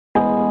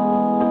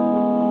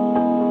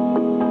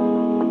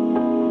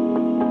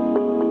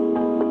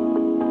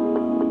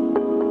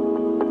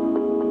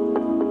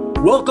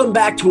Welcome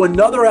back to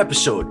another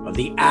episode of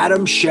the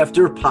Adam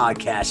Schefter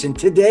Podcast. And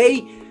today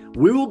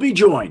we will be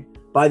joined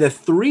by the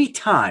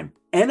three-time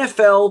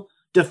NFL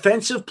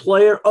Defensive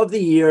Player of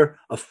the Year,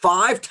 a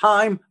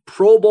five-time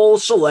Pro Bowl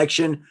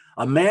selection,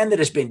 a man that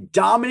has been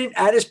dominant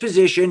at his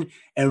position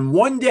and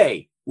one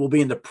day will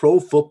be in the Pro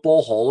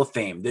Football Hall of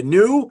Fame. The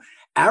new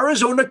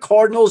Arizona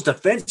Cardinals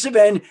defensive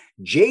end,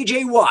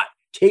 J.J. Watt,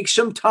 takes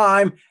some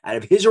time out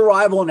of his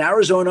arrival in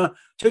Arizona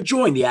to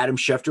join the Adam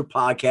Schefter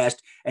Podcast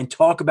and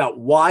talk about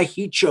why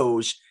he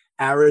chose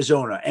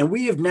Arizona. And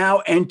we have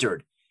now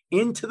entered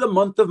into the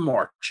month of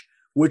March,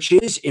 which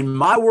is, in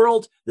my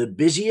world, the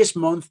busiest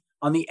month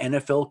on the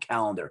NFL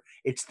calendar.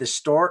 It's the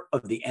start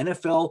of the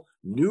NFL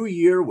new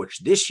year, which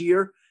this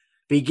year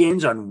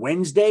begins on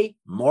Wednesday,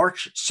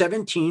 March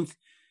 17th,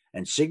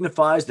 and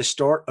signifies the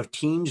start of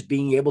teams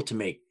being able to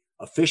make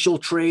official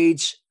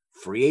trades,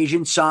 free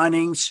agent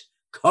signings,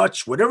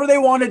 cuts, whatever they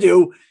want to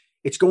do.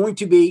 It's going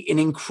to be an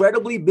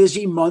incredibly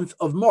busy month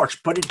of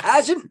March, but it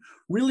hasn't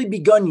really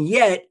begun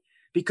yet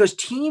because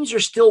teams are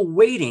still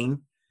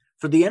waiting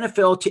for the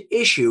NFL to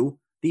issue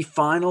the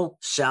final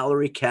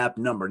salary cap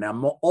number.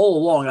 Now, all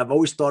along, I've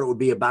always thought it would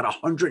be about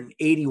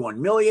 $181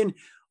 million.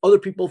 Other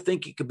people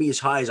think it could be as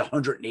high as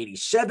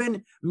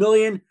 $187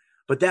 million,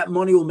 but that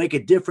money will make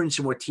a difference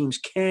in what teams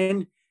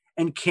can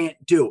and can't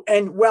do.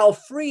 And while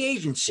free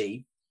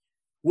agency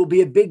will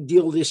be a big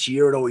deal this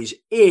year, it always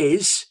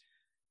is,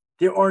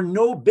 there are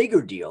no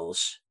bigger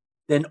deals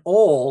than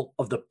all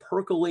of the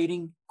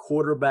percolating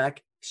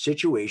quarterback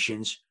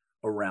situations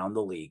around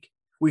the league.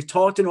 We've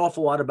talked an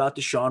awful lot about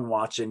Deshaun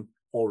Watson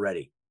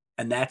already,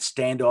 and that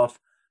standoff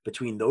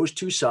between those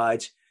two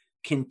sides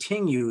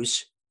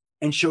continues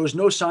and shows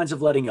no signs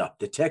of letting up.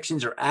 The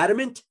Texans are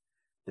adamant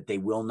that they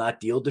will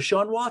not deal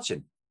Deshaun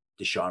Watson.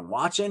 Deshaun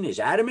Watson is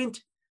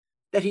adamant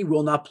that he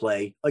will not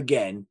play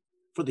again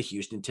for the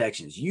Houston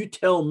Texans. You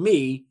tell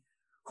me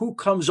who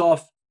comes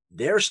off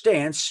their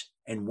stance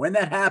and when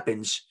that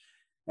happens,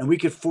 and we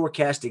could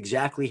forecast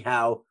exactly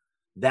how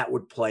that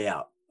would play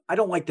out. I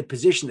don't like the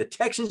position the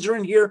Texans are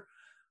in here,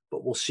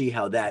 but we'll see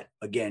how that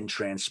again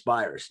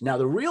transpires. Now,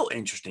 the real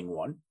interesting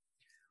one,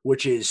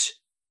 which is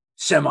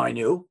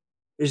semi-new,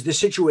 is the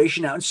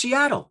situation out in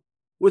Seattle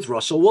with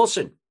Russell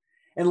Wilson.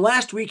 And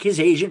last week, his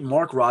agent,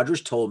 Mark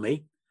Rodgers, told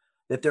me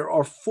that there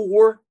are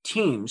 4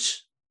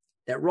 teams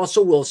that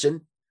Russell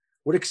Wilson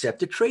would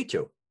accept a trade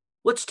to.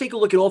 Let's take a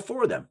look at all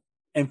 4 of them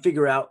and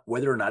figure out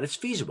whether or not it's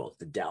feasible.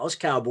 The Dallas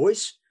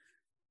Cowboys,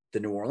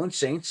 the New Orleans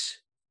Saints,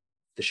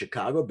 the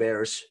Chicago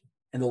Bears,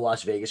 and the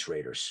Las Vegas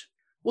Raiders.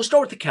 We'll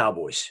start with the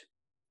Cowboys.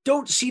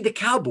 Don't see the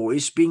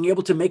Cowboys being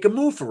able to make a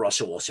move for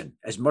Russell Wilson,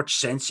 as much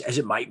sense as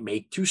it might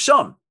make to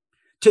some.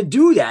 To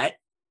do that,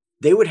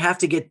 they would have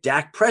to get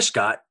Dak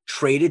Prescott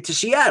traded to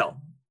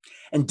Seattle.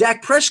 And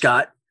Dak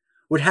Prescott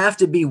would have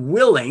to be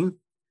willing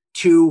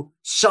to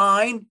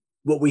sign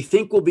what we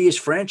think will be his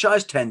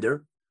franchise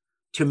tender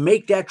to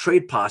make that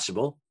trade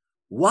possible.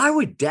 Why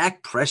would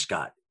Dak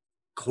Prescott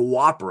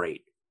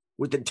cooperate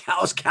with the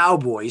Dallas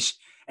Cowboys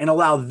and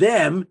allow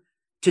them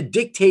to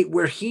dictate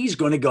where he's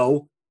going to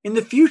go in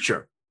the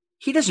future?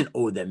 He doesn't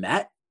owe them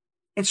that.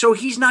 And so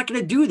he's not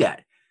going to do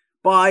that.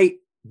 By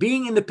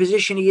being in the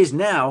position he is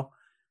now,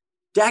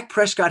 Dak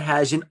Prescott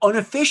has an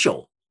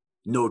unofficial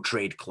no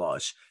trade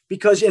clause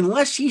because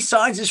unless he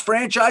signs his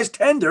franchise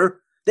tender,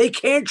 they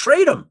can't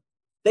trade him.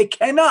 They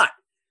cannot.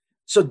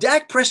 So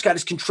Dak Prescott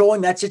is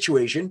controlling that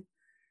situation.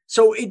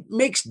 So it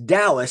makes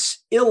Dallas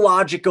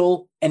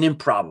illogical and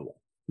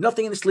improbable.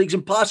 Nothing in this league's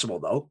impossible,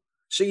 though.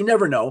 So you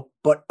never know.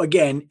 But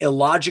again,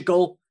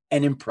 illogical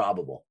and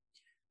improbable.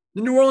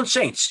 The New Orleans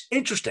Saints,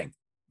 interesting.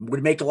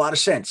 Would make a lot of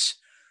sense.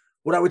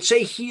 What I would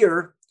say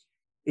here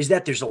is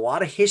that there's a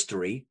lot of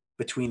history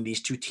between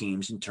these two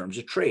teams in terms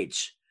of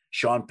trades.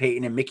 Sean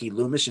Payton and Mickey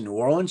Loomis in New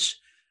Orleans.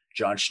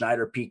 John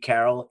Schneider, Pete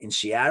Carroll in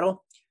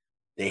Seattle.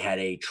 They had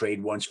a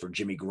trade once for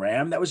Jimmy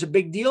Graham. That was a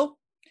big deal.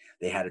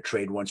 They had a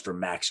trade once for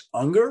Max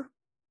Unger.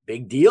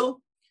 Big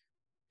deal.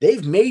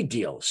 They've made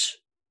deals,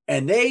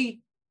 and they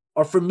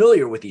are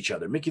familiar with each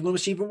other. Mickey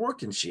Loomis even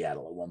worked in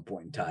Seattle at one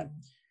point in time.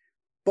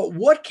 But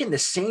what can the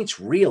Saints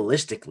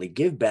realistically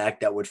give back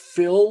that would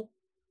fill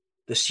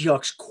the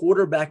Seahawks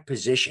quarterback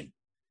position?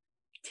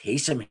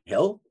 Taysom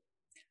Hill?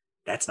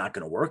 That's not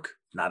going to work.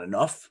 Not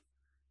enough.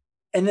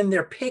 And then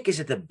their pick is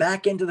at the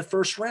back end of the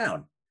first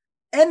round.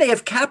 And they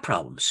have cap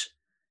problems.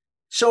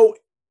 So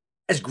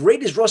as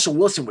great as Russell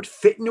Wilson would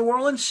fit in New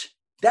Orleans,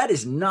 that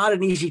is not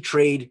an easy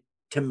trade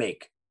to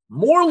make.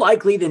 More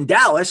likely than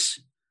Dallas,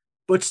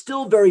 but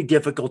still very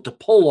difficult to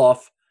pull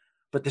off.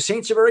 But the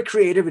Saints are very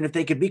creative, and if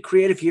they could be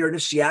creative here, and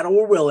if Seattle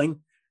were willing,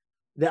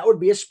 that would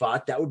be a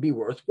spot that would be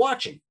worth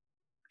watching.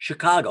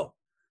 Chicago.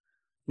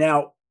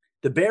 Now,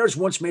 the Bears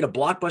once made a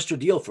blockbuster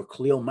deal for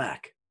Khalil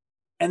Mack,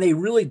 and they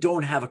really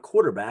don't have a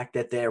quarterback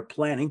that they're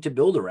planning to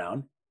build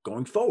around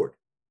going forward.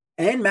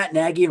 And Matt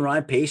Nagy and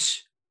Ryan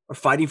Pace are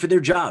fighting for their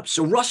jobs.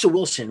 So Russell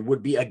Wilson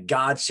would be a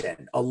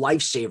godsend, a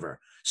lifesaver,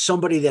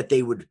 somebody that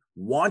they would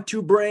want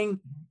to bring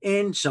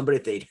in, somebody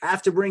that they'd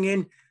have to bring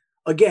in.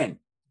 Again,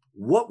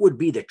 what would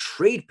be the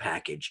trade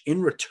package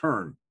in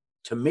return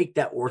to make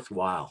that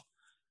worthwhile.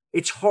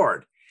 It's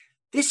hard.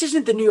 This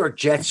isn't the New York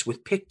Jets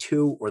with pick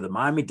 2 or the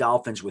Miami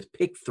Dolphins with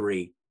pick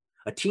 3,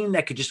 a team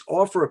that could just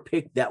offer a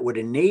pick that would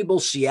enable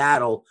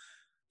Seattle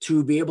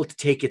to be able to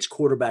take its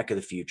quarterback of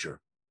the future.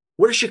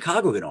 What is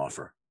Chicago going to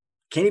offer?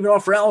 Can't even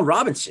offer Allen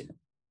Robinson.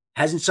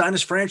 Hasn't signed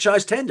his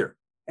franchise tender.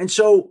 And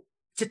so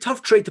it's a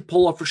tough trade to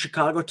pull off for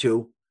Chicago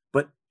too.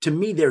 But to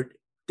me,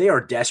 they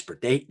are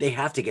desperate. They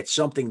have to get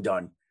something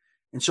done.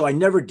 And so I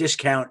never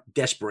discount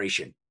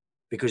desperation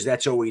because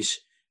that's always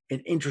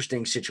an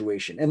interesting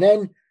situation. And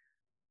then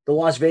the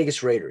Las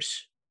Vegas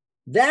Raiders.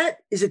 That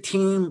is a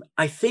team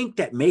I think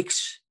that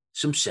makes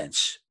some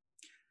sense.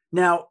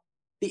 Now,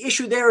 the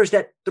issue there is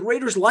that the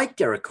Raiders like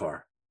Derek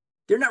Carr.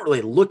 They're not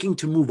really looking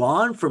to move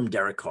on from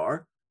Derek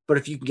Carr, but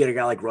if you can get a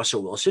guy like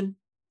Russell Wilson,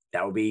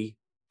 that would be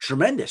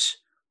tremendous.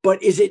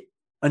 But is it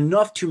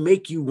enough to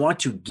make you want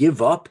to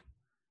give up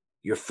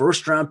your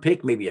first-round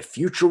pick, maybe a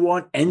future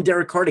one, and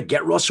Derek Carr to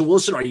get Russell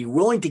Wilson? Are you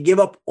willing to give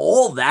up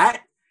all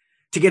that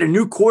to get a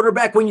new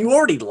quarterback when you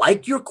already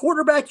like your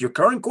quarterback, your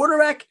current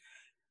quarterback?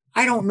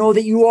 I don't know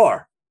that you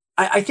are.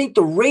 I think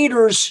the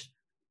Raiders,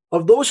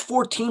 of those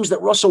 4 teams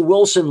that Russell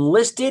Wilson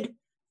listed,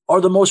 are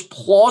the most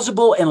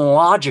plausible and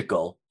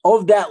logical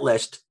of that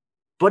list,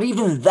 but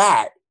even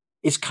that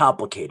is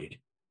complicated.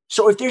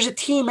 So if there's a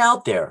team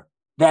out there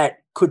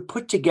that could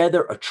put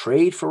together a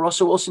trade for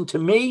Russell Wilson, to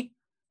me,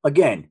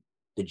 again,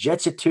 the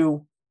Jets at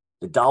 2,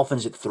 the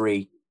Dolphins at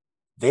 3,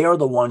 they are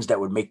the ones that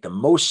would make the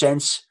most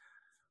sense.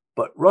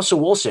 But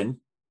Russell Wilson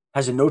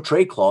has a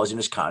no-trade clause in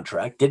his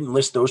contract, didn't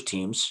list those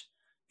teams,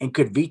 and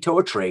could veto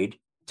a trade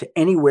to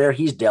anywhere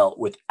he's dealt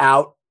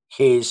without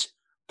his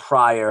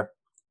prior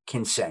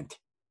consent.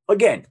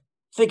 Again,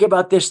 think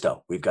about this,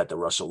 though. We've got the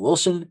Russell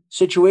Wilson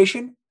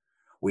situation.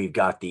 We've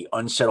got the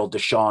unsettled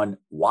Deshaun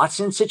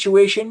Watson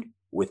situation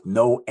with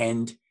no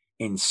end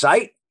in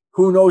sight.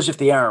 Who knows if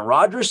the Aaron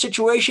Rodgers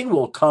situation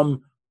will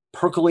come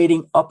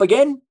percolating up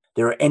again?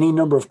 There are any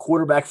number of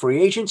quarterback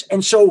free agents.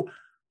 And so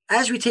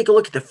as we take a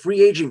look at the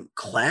free agent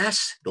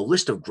class, the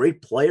list of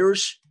great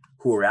players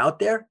who are out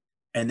there,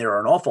 and there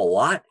are an awful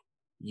lot,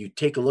 you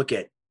take a look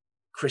at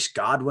Chris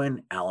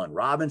Godwin, Allen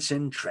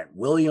Robinson, Trent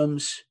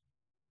Williams,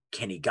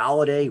 Kenny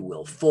Golladay,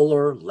 Will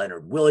Fuller,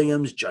 Leonard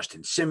Williams,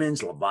 Justin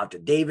Simmons, Levante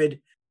David,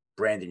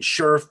 Brandon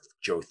Scherf,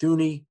 Joe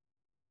Thuney,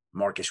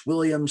 Marcus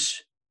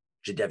Williams,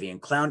 Jadeveon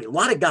Clowney, a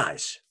lot of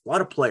guys, a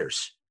lot of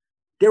players.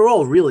 They're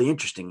all really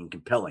interesting and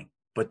compelling,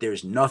 but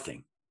there's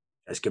nothing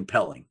as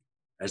compelling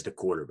as the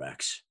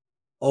quarterbacks.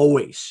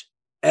 Always,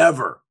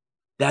 ever.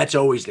 That's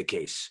always the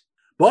case.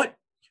 But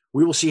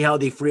we will see how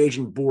the free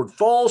agent board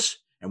falls,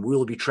 and we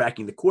will be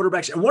tracking the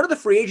quarterbacks. And one of the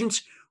free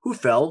agents who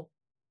fell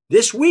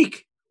this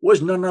week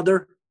was none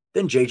other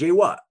than J.J.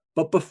 Watt.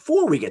 But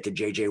before we get to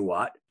J.J.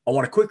 Watt, I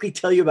want to quickly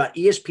tell you about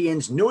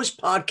ESPN's newest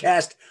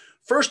podcast,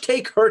 First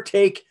Take, Her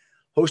Take,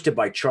 hosted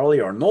by Charlie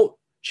Arnault,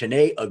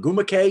 Chiney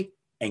Ogwumike,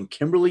 and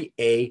Kimberly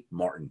A.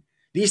 Martin.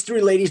 These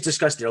 3 ladies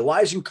discuss their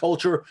lives and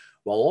culture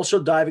while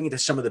also diving into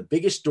some of the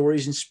biggest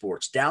stories in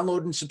sports.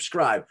 Download and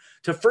subscribe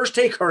to First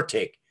Take, Her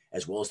Take,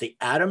 as well as the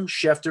Adam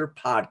Schefter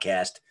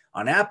podcast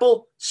on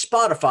Apple,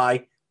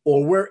 Spotify,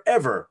 or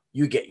wherever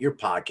you get your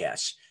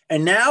podcasts.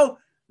 And now,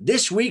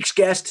 this week's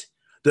guest,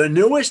 the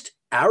newest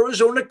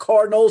Arizona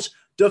Cardinals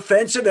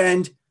defensive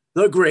end,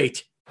 the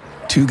great.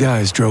 2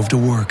 guys drove to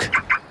work.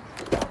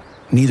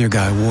 Neither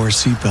guy wore a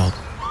seatbelt.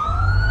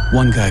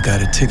 One guy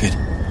got a ticket.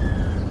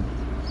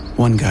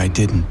 One guy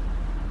didn't.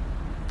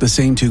 The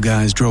same 2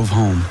 guys drove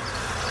home.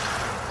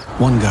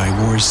 One guy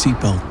wore his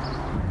seatbelt.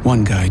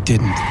 One guy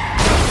didn't.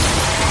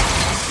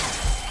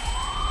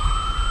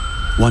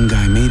 One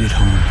guy made it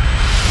home.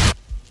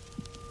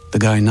 The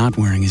guy not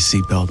wearing his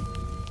seatbelt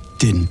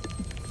didn't.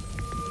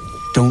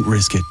 Don't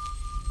risk it.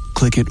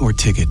 Click it or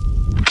ticket.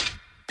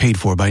 Paid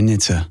for by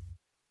NHTSA.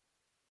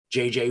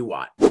 J.J.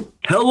 Watt.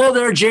 Hello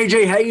there,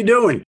 J.J. How you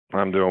doing?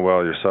 I'm doing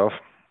well. Yourself?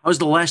 How's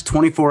the last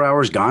 24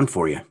 hours gone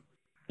for you?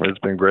 It's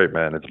been great,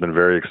 man. It's been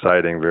very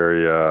exciting,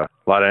 a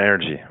lot of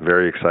energy.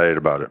 Very excited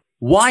about it.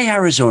 Why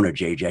Arizona,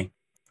 J.J.?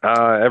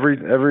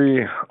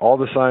 All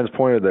the signs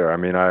pointed there. I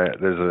mean,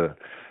 there's a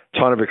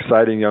ton of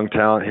exciting young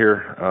talent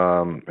here.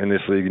 In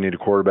this league, you need a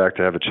quarterback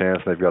to have a chance.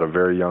 They've got a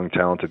very young,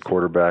 talented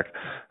quarterback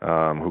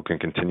who can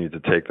continue to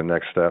take the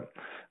next step.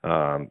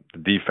 The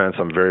defense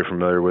I'm very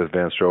familiar with.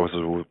 Vance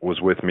Joseph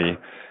was with me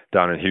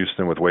down in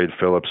Houston with Wade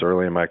Phillips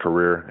early in my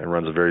career and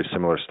runs a very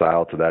similar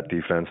style to that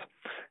defense.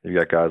 You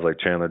got guys like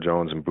Chandler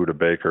Jones and Budda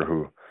Baker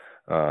who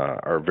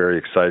are very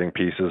exciting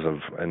pieces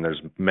and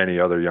there's many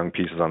other young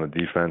pieces on the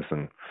defense.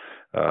 And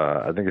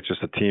I think it's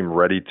just a team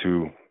ready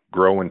to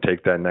grow and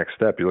take that next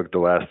step. You look at the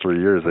last 3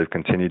 years, they've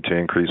continued to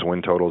increase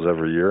win totals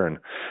every year and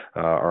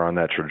are on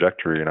that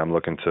trajectory. And I'm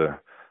looking to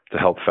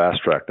help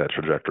fast track that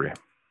trajectory.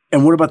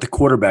 And what about the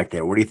quarterback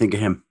there? What do you think of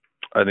him?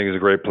 I think he's a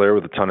great player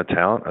with a ton of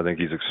talent. I think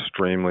he's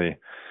extremely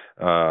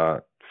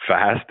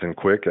fast and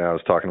quick. I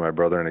was talking to my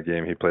brother in a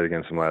game he played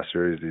against him last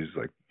year. He's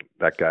like,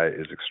 that guy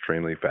is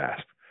extremely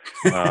fast.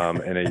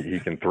 And he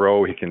can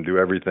throw, he can do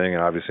everything.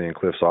 And obviously in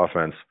Cliff's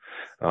offense,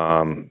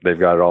 they've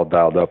got it all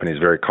dialed up, and he's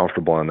very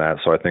comfortable in that.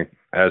 So I think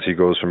as he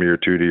goes from year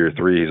 2 to year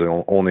 3, he's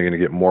only going to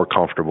get more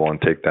comfortable and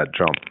take that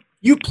jump.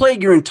 You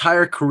played your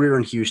entire career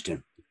in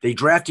Houston. They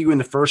drafted you in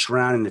the first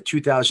round in the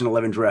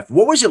 2011 draft.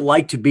 What was it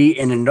like to be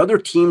in another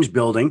team's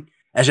building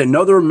as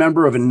another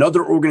member of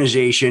another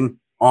organization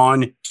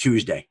on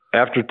Tuesday?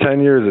 After 10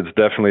 years, it's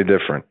definitely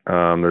different.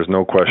 There's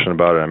no question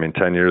about it. I mean,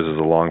 10 years is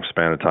a long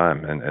span of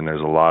time, and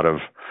there's a lot of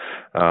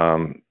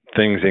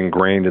things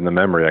ingrained in the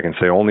memory. I can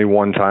say only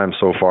one time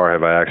so far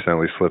have I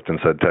accidentally slipped and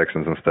said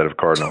Texans instead of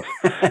Cardinals.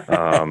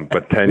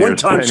 But 10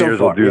 years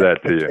will do that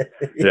to you.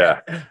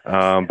 Yeah.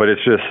 But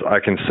it's just, I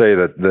can say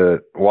that the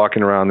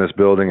walking around this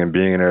building and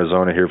being in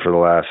Arizona here for the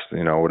last,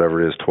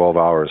 whatever it is, 12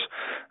 hours,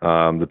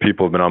 the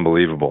people have been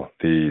unbelievable.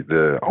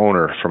 The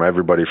owner, from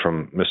everybody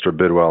from Mr.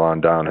 Bidwell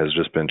on down, has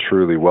just been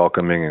truly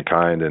welcoming and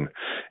kind and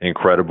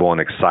incredible and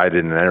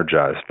excited and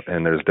energized.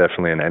 And there's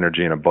definitely an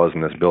energy and a buzz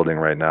in this building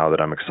right now that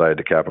I'm excited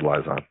to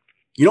capitalize on.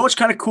 You know what's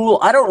kind of cool?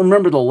 I don't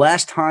remember the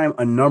last time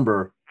a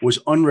number was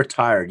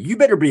unretired. You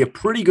better be a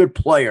pretty good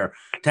player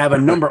to have a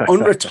number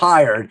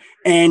unretired.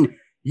 And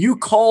you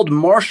called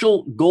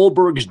Marshall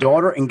Goldberg's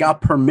daughter and got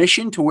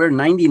permission to wear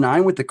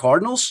 99 with the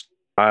Cardinals?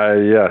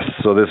 Yes.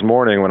 So this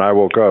morning when I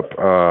woke up,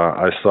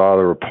 I saw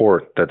the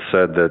report that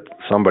said that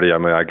somebody,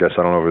 I guess,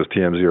 I don't know if it was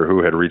TMZ or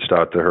who, had reached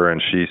out to her,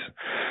 and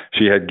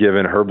she had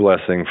given her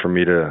blessing for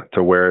me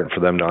to wear it and for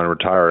them to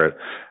unretire it.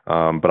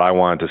 But I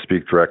wanted to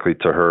speak directly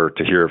to her,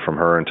 to hear it from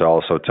her, and to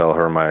also tell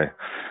her my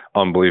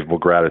unbelievable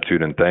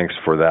gratitude and thanks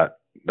for that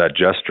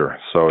gesture.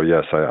 So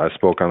yes, I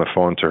spoke on the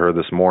phone to her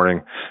this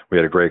morning. We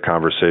had a great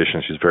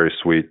conversation. She's very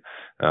sweet.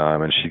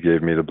 And she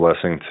gave me the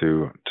blessing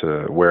to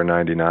wear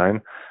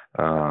 99.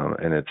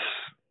 And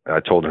I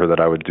told her that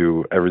I would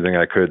do everything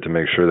I could to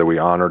make sure that we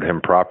honored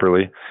him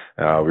properly.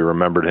 We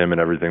remembered him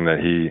and everything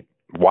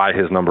why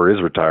his number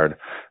is retired.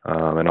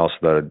 And also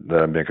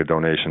that I make a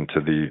donation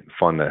to the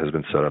fund that has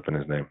been set up in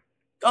his name.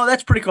 Oh,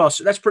 that's pretty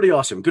awesome. That's pretty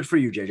awesome. Good for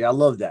you, JJ. I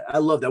love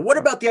that. What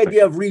about the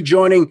idea of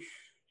rejoining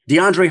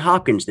DeAndre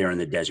Hopkins there in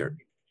the desert?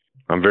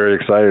 I'm very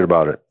excited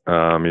about it.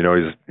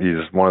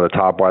 He's one of the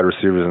top wide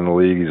receivers in the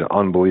league. He's an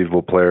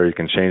unbelievable player. He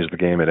can change the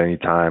game at any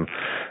time.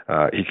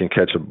 He can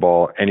catch a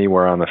ball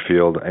anywhere on the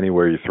field,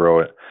 anywhere you throw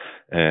it.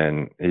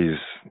 And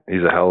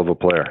he's a hell of a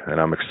player.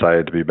 And I'm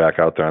excited to be back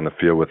out there on the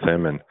field with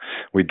him. And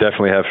we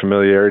definitely have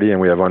familiarity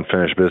and we have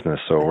unfinished business.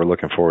 So we're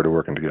looking forward to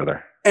working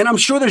together. And I'm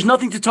sure there's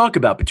nothing to talk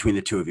about between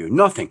the two of you.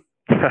 Nothing.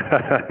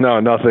 No,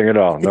 nothing at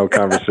all. No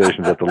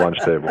conversations at the lunch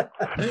table.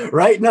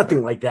 Right?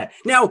 Nothing like that.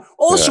 Now,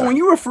 also, when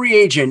you were a free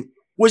agent,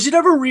 was it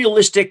ever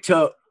realistic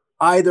to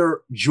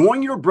either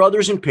join your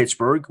brothers in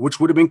Pittsburgh, which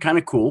would have been kind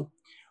of cool,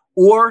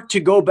 or to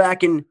go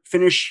back and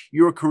finish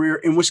your career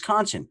in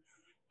Wisconsin?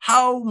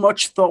 How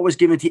much thought was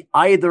given to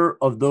either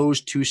of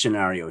those two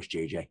scenarios,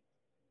 JJ?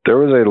 There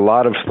was a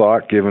lot of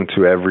thought given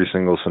to every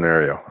single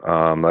scenario.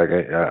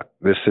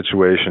 This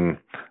situation,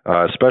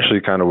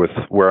 especially kind of with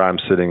where I'm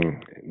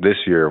sitting this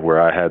year,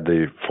 where I had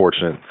the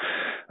fortunate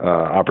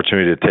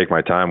opportunity to take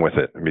my time with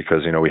it,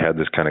 because, we had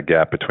this kind of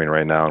gap between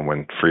right now and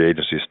when free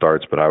agency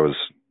starts, but I was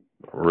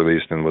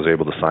released and was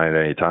able to sign at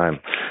any time.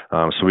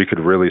 So we could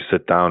really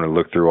sit down and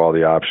look through all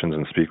the options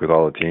and speak with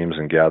all the teams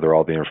and gather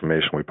all the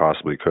information we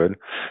possibly could.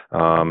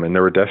 And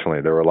there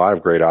were a lot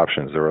of great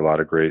options. There were a lot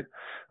of great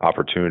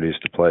opportunities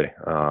to play.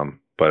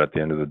 But at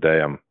the end of the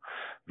day, I'm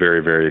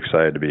very, very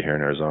excited to be here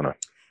in Arizona.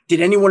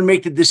 Did anyone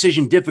make the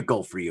decision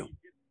difficult for you?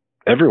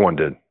 Everyone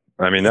did.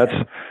 I mean, that's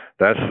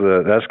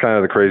kind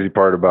of the crazy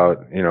part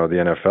about, the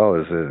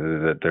NFL is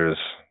that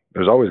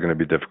there's always going to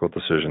be difficult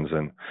decisions.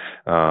 And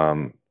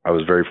I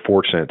was very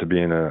fortunate to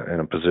be in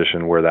a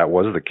position where that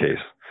was the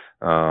case.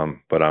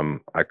 But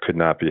I could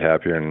not be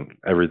happier, and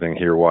everything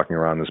here, walking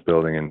around this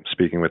building and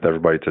speaking with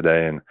everybody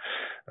today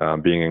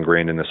and being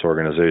ingrained in this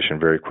organization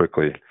very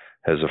quickly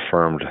has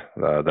affirmed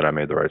that I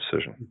made the right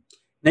decision.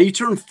 Now, you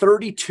turned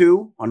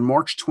 32 on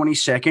March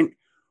 22nd.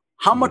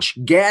 How much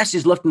gas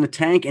is left in the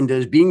tank, and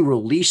does being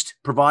released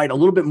provide a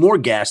little bit more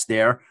gas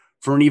there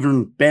for an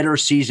even better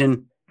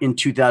season in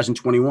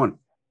 2021?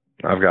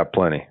 I've got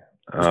plenty.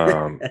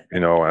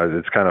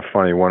 It's kind of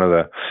funny.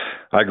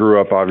 I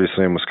grew up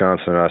obviously in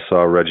Wisconsin, and I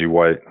saw Reggie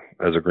White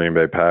as a Green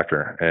Bay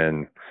Packer.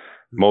 And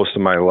most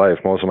of my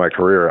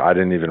career, I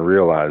didn't even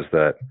realize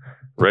that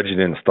Reggie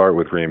didn't start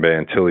with Green Bay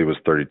until he was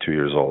 32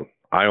 years old.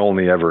 I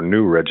only ever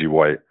knew Reggie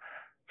White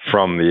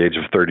from the age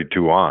of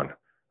 32 on.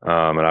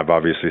 And I've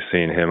obviously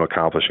seen him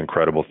accomplish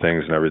incredible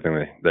things and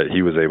everything that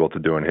he was able to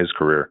do in his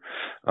career.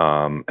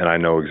 And I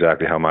know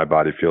exactly how my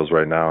body feels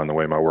right now and the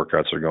way my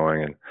workouts are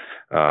going and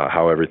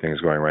how everything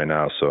is going right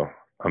now. So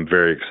I'm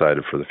very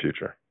excited for the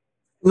future.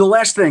 And the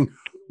last thing,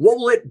 what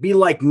will it be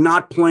like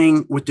not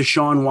playing with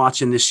Deshaun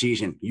Watson this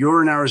season?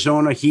 You're in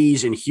Arizona.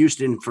 He's in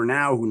Houston for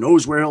now. Who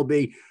knows where he'll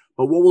be?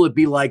 But what will it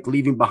be like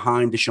leaving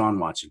behind Deshaun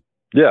Watson?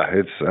 Yeah,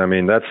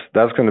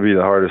 that's going to be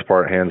the hardest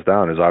part, hands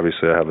down, is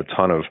obviously I have a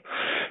ton of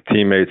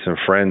teammates and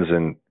friends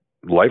and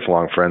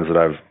lifelong friends that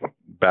I've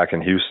back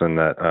in Houston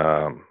that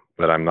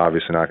that I'm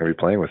obviously not going to be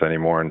playing with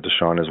anymore. And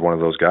Deshaun is one of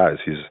those guys.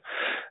 He's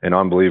an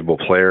unbelievable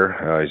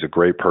player. He's a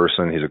great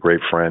person. He's a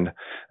great friend.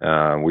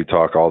 We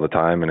talk all the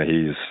time, and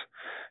he's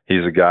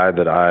a guy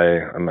that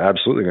I am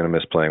absolutely going to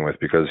miss playing with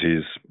because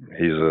he's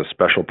a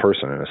special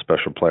person and a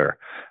special player.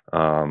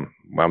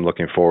 I'm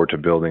looking forward to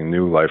building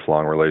new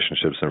lifelong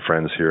relationships and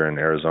friends here in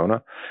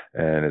Arizona,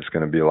 and it's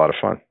going to be a lot of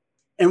fun.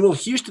 And will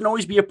Houston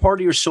always be a part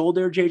of your soul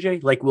there,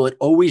 JJ? Like, will it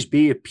always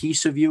be a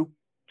piece of you?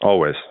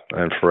 Always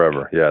and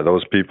forever. Yeah,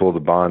 those people, the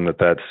bond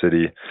that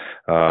city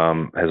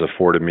has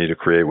afforded me to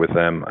create with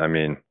them. I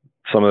mean,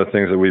 some of the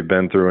things that we've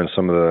been through and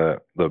some of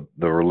the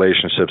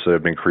relationships that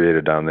have been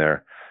created down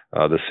there,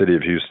 the city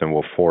of Houston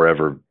will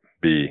forever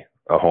be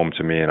a home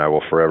to me, and I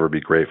will forever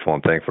be grateful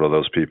and thankful to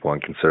those people and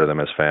consider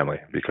them as family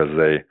because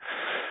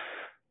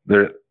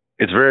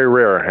it's very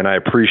rare, and I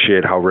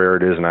appreciate how rare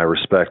it is, and I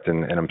respect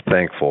and I'm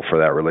thankful for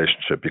that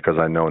relationship because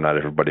I know not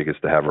everybody gets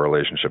to have a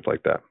relationship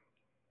like that.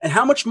 And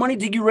how much money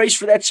did you raise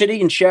for that city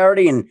in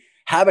charity and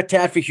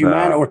Habitat for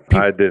Humanity?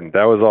 I didn't.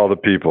 That was all the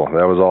people.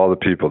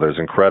 There's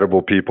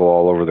incredible people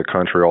all over the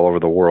country, all over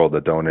the world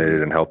that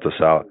donated and helped us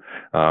out.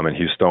 And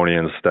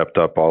Houstonians stepped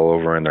up all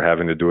over, and they're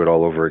having to do it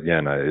all over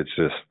again.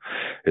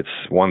 It's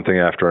one thing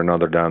after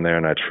another down there,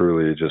 and I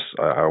truly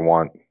I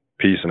want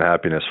peace and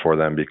happiness for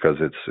them because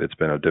it's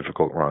been a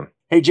difficult run.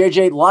 Hey,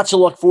 JJ, lots of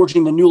luck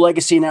forging the new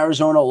legacy in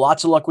Arizona.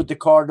 Lots of luck with the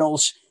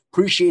Cardinals.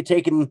 Appreciate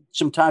taking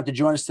some time to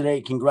join us today.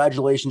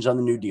 Congratulations on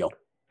the new deal.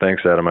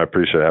 Thanks, Adam. I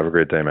appreciate it. Have a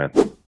great day, man.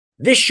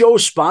 This show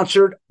is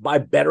sponsored by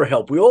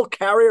BetterHelp. We all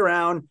carry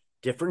around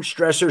different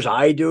stressors.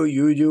 I do,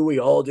 you do, we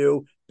all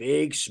do,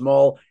 big,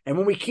 small. And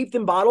when we keep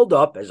them bottled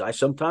up, as I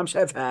sometimes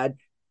have had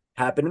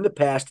happen in the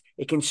past,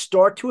 it can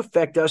start to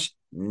affect us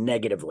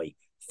negatively.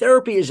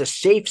 Therapy is a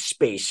safe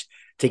space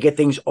to get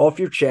things off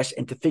your chest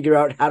and to figure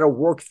out how to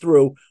work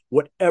through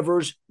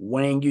whatever's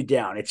weighing you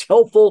down. It's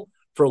helpful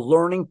for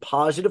learning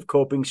positive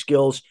coping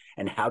skills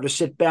and how to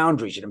set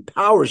boundaries. It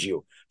empowers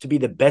you to be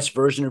the best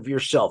version of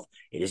yourself.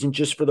 It isn't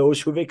just for those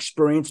who have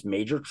experienced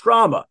major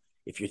trauma.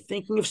 If you're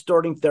thinking of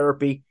starting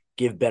therapy,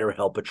 give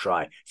BetterHelp a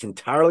try. It's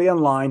entirely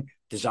online,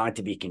 designed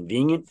to be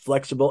convenient,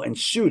 flexible, and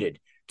suited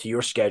to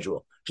your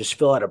schedule. Just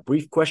fill out a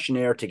brief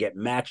questionnaire to get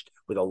matched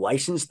with a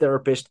licensed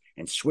therapist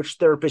and switch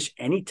therapists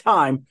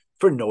anytime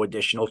for no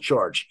additional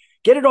charge.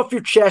 Get it off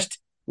your chest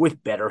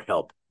with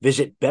BetterHelp.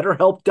 Visit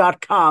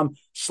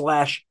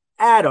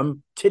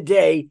BetterHelp.com/Adam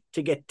today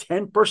to get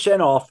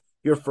 10% off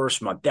your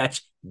first month.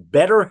 That's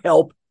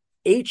BetterHelp,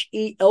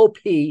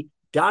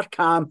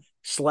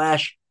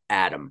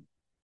 HELP.com/Adam.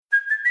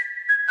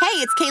 Hey,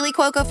 it's Kaylee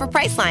Cuoco for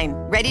Priceline.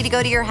 Ready to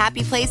go to your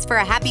happy place for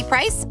a happy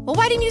price? Well,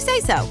 why didn't you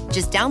say so?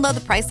 Just download the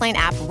Priceline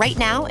app right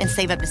now and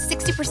save up to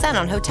 60%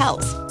 on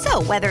hotels.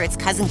 So whether it's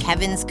Cousin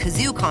Kevin's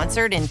Kazoo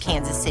Concert in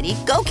Kansas City,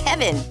 go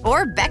Kevin,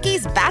 or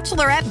Becky's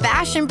Bachelorette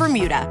Bash in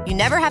Bermuda, you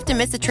never have to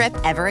miss a trip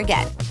ever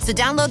again. So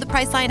download the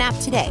Priceline app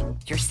today.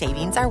 Your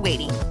savings are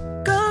waiting.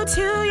 Go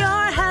to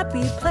your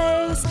happy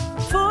place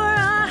for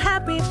a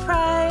happy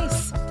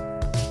price.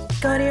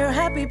 Go to your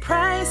happy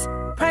price,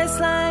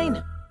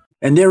 Priceline.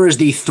 And there is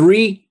the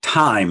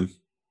 3-time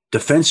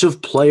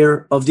Defensive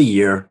Player of the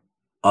Year,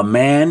 a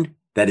man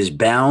that is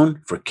bound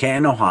for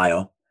Canton,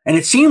 Ohio. And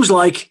it seems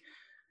like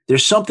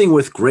there's something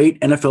with great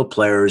NFL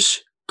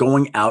players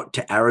going out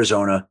to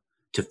Arizona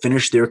to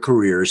finish their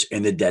careers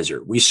in the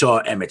desert. We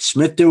saw Emmitt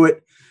Smith do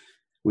it.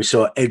 We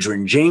saw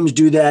Edgerrin James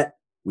do that.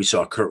 We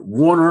saw Kurt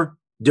Warner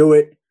do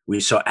it. We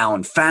saw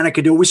Alan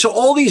Faneca do it. We saw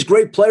all these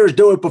great players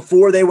do it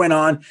before they went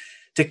on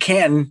to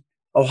Canton,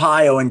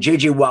 Ohio. And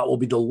J.J. Watt will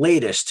be the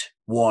latest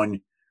one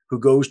who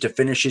goes to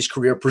finish his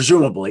career,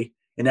 presumably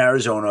in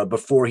Arizona,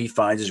 before he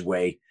finds his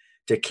way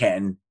to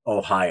Canton,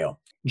 Ohio.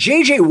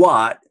 J.J.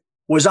 Watt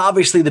was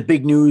obviously the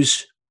big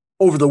news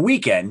over the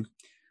weekend,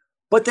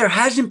 but there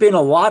hasn't been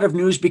a lot of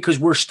news because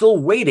we're still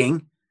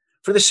waiting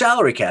for the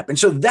salary cap. And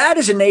so that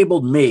has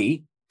enabled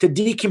me to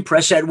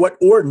decompress at what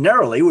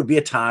ordinarily would be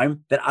a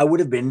time that I would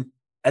have been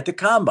at the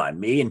Combine,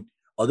 me and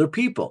other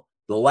people.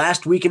 The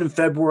last weekend in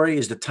February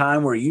is the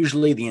time where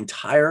usually the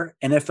entire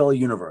NFL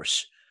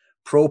universe,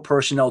 pro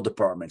personnel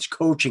departments,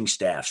 coaching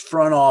staffs,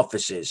 front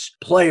offices,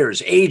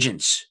 players,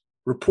 agents,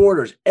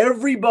 reporters,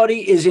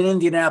 everybody is in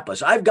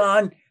Indianapolis. I've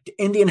gone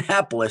to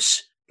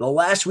Indianapolis the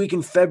last week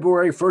in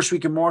February, first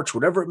week in March,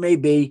 whatever it may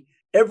be,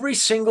 every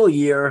single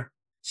year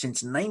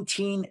since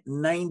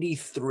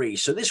 1993.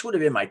 So this would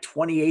have been my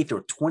 28th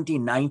or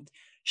 29th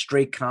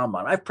straight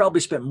Combine. I've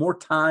probably spent more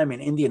time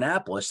in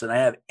Indianapolis than I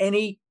have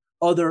any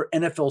other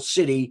NFL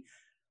city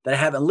that I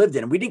haven't lived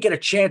in. And we didn't get a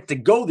chance to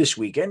go this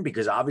weekend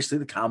because obviously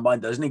the Combine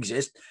doesn't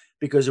exist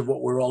because of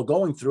what we're all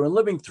going through and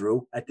living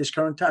through at this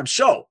current time.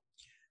 So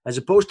as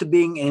opposed to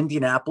being in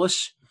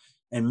Indianapolis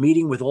and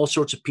meeting with all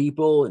sorts of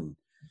people and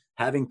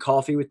having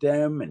coffee with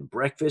them and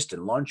breakfast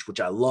and lunch, which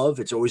I love,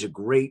 it's always a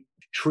great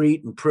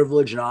treat and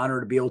privilege and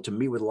honor to be able to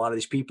meet with a lot of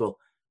these people.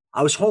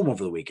 I was home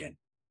over the weekend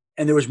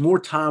and there was more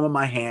time on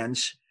my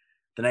hands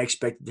than I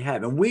expected to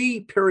have. And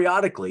we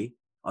periodically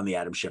on the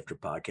Adam Schefter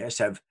podcast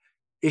have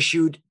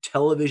issued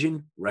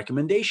television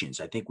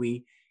recommendations. I think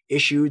we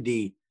issued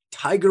the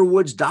Tiger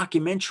Woods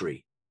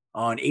documentary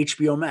on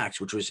HBO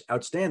Max, which was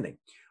outstanding.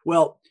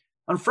 Well,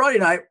 on Friday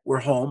night, we're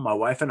home, my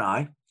wife and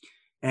I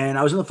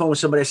was on the phone with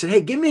somebody. I said,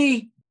 hey, give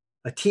me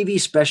a TV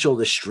special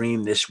to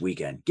stream this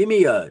weekend. Give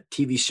me a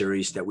TV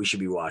series that we should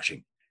be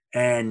watching.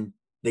 And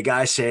the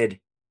guy said,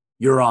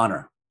 Your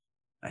Honor.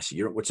 I said,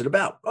 what's it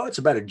about? Oh, it's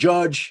about a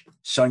judge.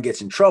 Son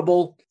gets in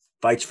trouble,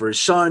 fights for his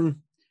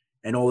son,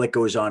 and all that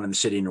goes on in the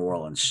city of New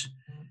Orleans.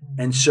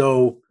 And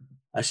so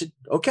I said,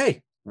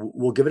 okay,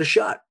 we'll give it a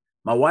shot.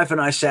 My wife and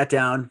I sat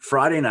down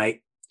Friday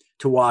night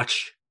to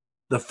watch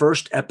the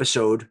first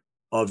episode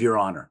of Your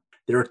Honor.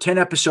 There are 10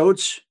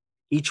 episodes.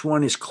 Each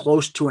one is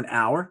close to an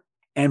hour.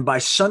 And by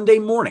Sunday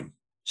morning,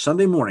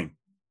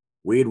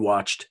 we had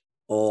watched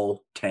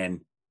all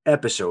 10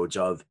 episodes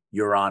of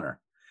Your Honor.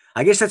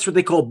 I guess that's what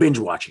they call binge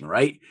watching,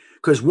 right?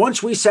 Because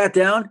once we sat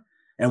down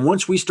and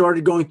once we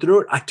started going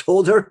through it, I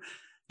told her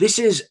this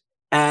is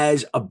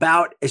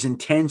about as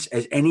intense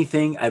as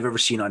anything I've ever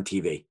seen on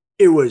TV.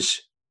 It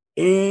was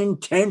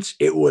intense.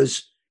 It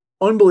was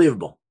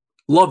unbelievable.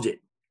 Loved it.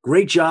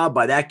 Great job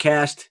by that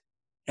cast.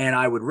 And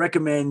I would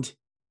recommend,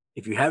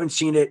 if you haven't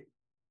seen it,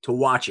 to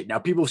watch it. Now,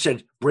 people have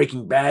said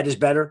Breaking Bad is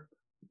better.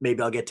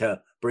 Maybe I'll get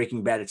to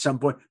Breaking Bad at some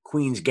point.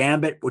 Queen's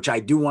Gambit, which I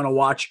do want to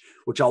watch,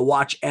 which I'll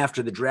watch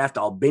after the draft.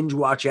 I'll binge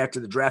watch after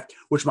the draft,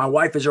 which my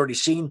wife has already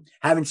seen.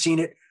 Haven't seen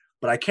it.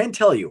 But I can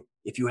tell you,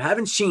 if you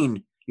haven't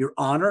seen Your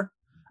Honor,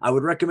 I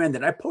would recommend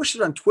it. I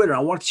posted on Twitter. I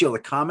want to see all the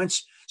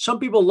comments. Some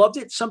people loved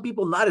it. Some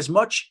people not as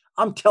much.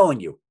 I'm telling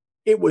you,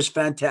 it was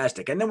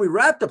fantastic. And then we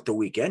wrapped up the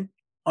weekend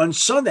on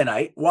Sunday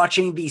night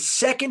watching the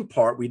second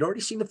part. We'd already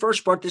seen the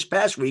first part this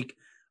past week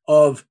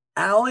of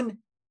Allen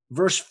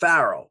versus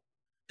Farrow,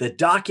 the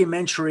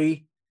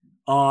documentary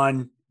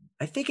on,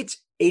 I think it's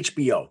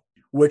HBO,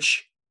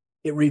 which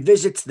it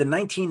revisits the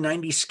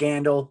 1990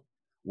 scandal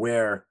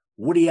where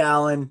Woody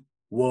Allen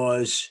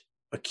was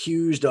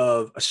accused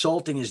of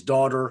assaulting his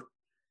daughter.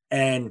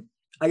 And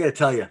I got to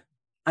tell you,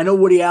 I know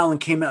Woody Allen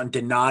came out and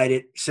denied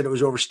it, said it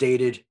was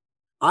overstated.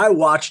 I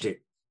watched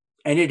it,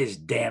 and it is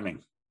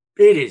damning.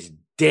 It is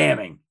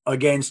damning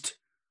against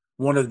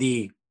one of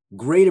the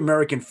great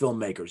American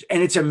filmmakers.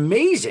 And it's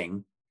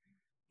amazing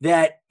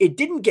that it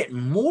didn't get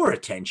more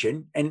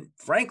attention. And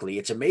frankly,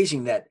 it's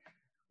amazing that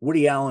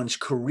Woody Allen's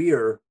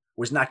career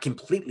was not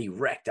completely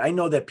wrecked. I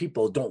know that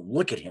people don't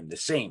look at him the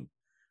same,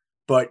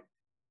 but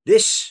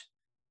this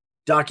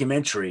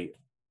documentary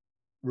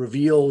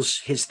reveals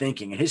his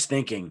thinking, and his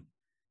thinking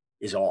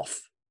is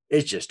off.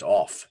 It's just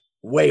off,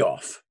 way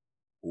off,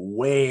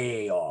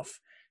 way off.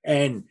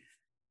 And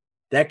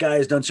that guy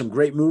has done some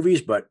great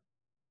movies, but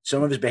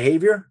some of his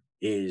behavior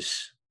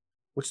is,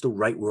 what's the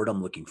right word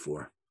I'm looking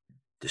for?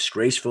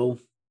 Disgraceful,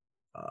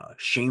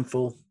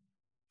 shameful,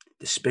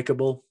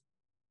 despicable,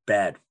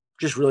 bad,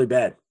 just really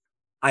bad.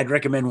 I'd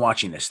recommend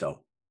watching this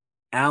though.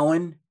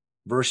 Allen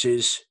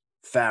versus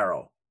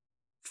Farrow.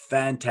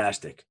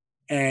 Fantastic.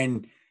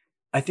 And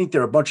I think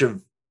there are a bunch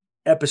of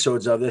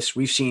episodes of this.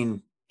 We've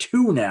seen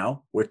 2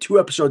 now. We're 2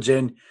 episodes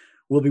in.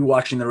 We'll be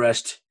watching the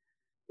rest.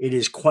 It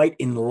is quite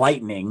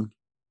enlightening,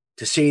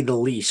 to say the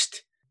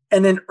least.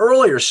 And then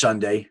earlier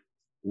Sunday,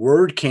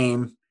 word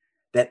came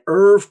that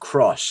Irv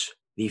Cross,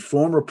 the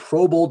former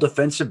Pro Bowl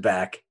defensive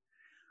back,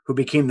 who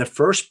became the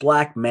first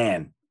black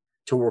man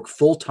to work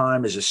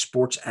full-time as a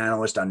sports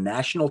analyst on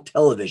national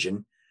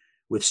television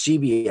with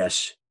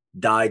CBS,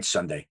 died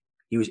Sunday.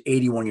 He was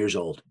 81 years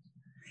old.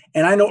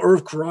 And I know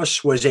Irv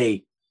Cross was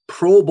a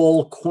Pro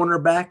Bowl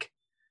cornerback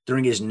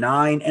during his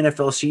 9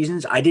 NFL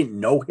seasons. I didn't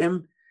know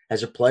him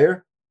as a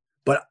player,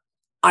 but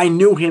I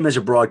knew him as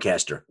a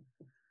broadcaster.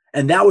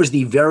 And that was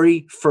the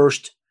very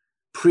first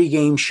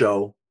pregame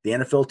show, the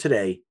NFL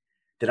Today,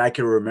 that I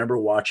can remember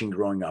watching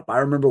growing up. I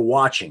remember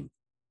watching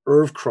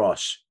Irv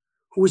Cross,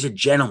 who was a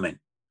gentleman,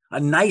 a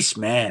nice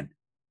man,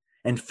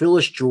 and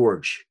Phyllis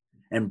George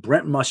and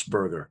Brent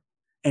Musburger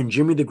and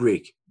Jimmy the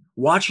Greek,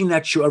 watching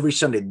that show every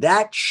Sunday.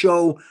 That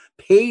show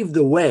paved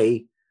the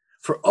way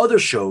for other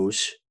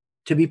shows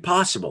to be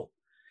possible.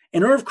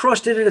 And Irv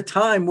Cross did it at a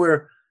time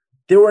where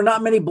there were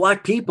not many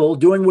black people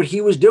doing what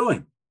he was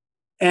doing.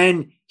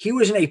 And he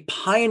was in a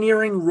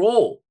pioneering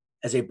role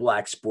as a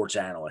black sports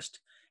analyst.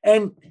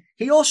 And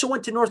he also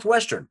went to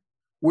Northwestern,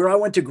 where I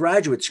went to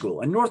graduate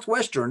school. And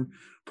Northwestern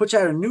puts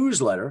out a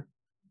newsletter,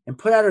 and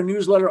put out a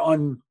newsletter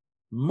on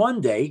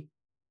Monday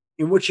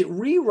in which it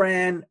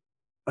reran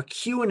a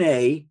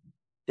Q&A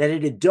that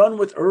it had done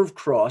with Irv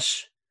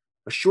Cross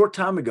a short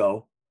time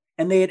ago.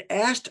 And they had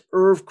asked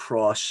Irv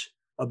Cross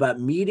about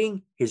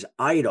meeting his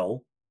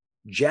idol,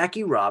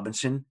 Jackie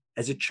Robinson,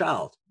 as a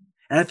child.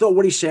 And I thought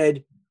what he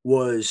said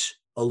was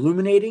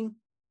illuminating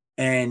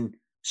and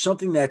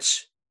something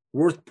that's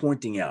worth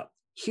pointing out.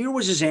 Here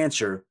was his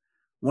answer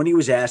when he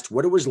was asked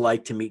what it was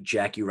like to meet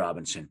Jackie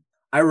Robinson.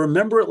 I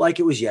remember it like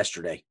it was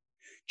yesterday.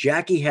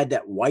 Jackie had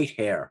that white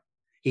hair.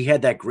 He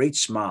had that great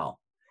smile,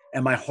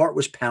 and my heart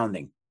was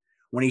pounding.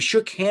 When he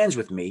shook hands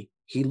with me,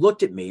 he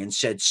looked at me and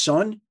said,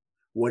 "Son,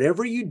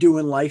 whatever you do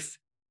in life,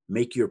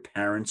 make your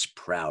parents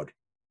proud."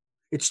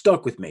 It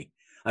stuck with me.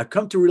 I've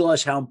come to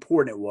realize how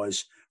important it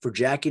was for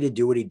Jackie to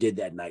do what he did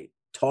that night.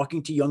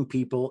 talking to young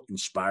people,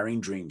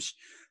 inspiring dreams.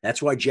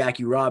 That's why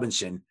Jackie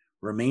Robinson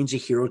remains a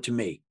hero to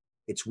me.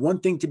 It's one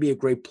thing to be a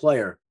great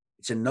player.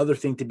 It's another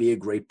thing to be a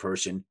great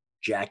person.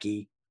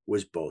 Jackie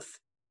was both.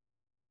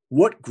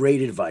 What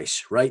great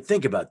advice, right?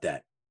 Think about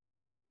that.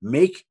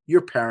 Make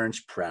your parents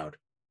proud.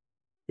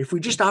 If we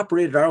just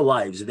operated our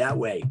lives that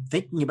way,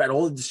 thinking about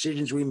all the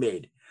decisions we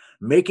made,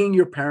 making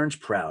your parents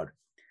proud,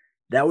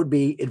 that would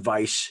be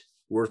advice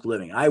worth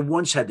living. I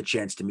once had the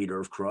chance to meet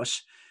Irv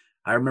Cross.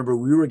 I remember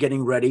we were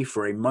getting ready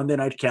for a Monday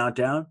night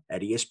countdown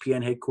at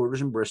ESPN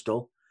headquarters in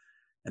Bristol,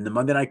 and the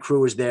Monday night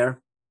crew was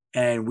there,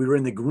 and we were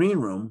in the green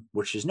room,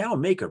 which is now a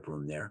makeup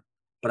room there.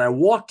 But I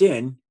walked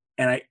in,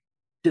 and I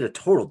did a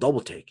total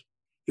double take.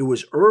 It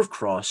was Irv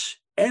Cross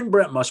and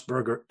Brent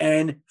Musburger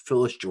and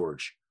Phyllis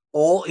George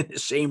all in the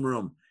same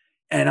room.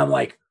 And I'm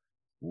like,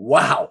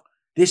 wow,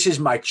 this is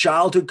my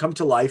childhood come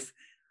to life.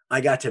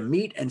 I got to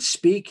meet and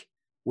speak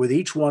with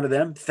each one of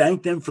them,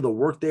 thank them for the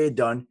work they had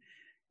done.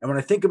 And when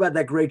I think about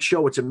that great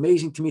show, what's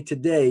amazing to me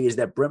today is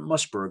that Brent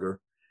Musburger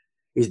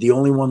is the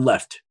only one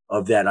left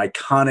of that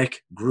iconic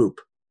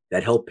group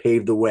that helped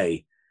pave the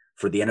way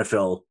for the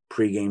NFL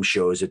pregame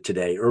shows of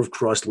today. Irv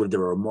Cross lived a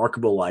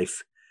remarkable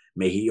life.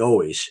 May he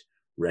always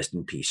rest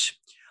in peace.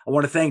 I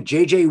want to thank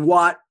JJ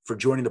Watt for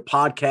joining the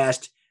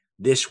podcast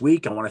this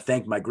week. I want to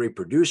thank my great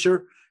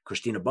producer,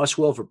 Christina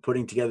Buswell, for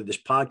putting together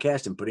this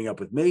podcast and putting up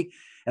with me.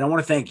 And I want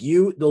to thank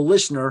you, the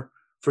listener,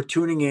 for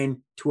tuning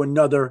in to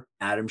another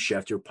Adam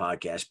Schefter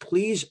podcast.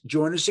 Please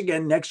join us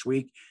again next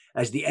week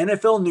as the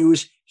NFL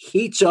news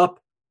heats up,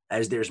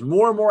 as there's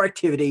more and more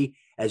activity,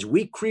 as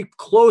we creep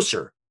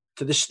closer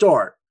to the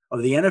start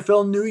of the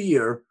NFL new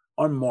year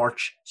on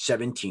March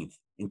 17th.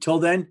 Until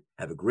then,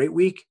 have a great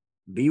week,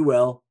 be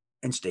well,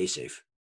 and stay safe.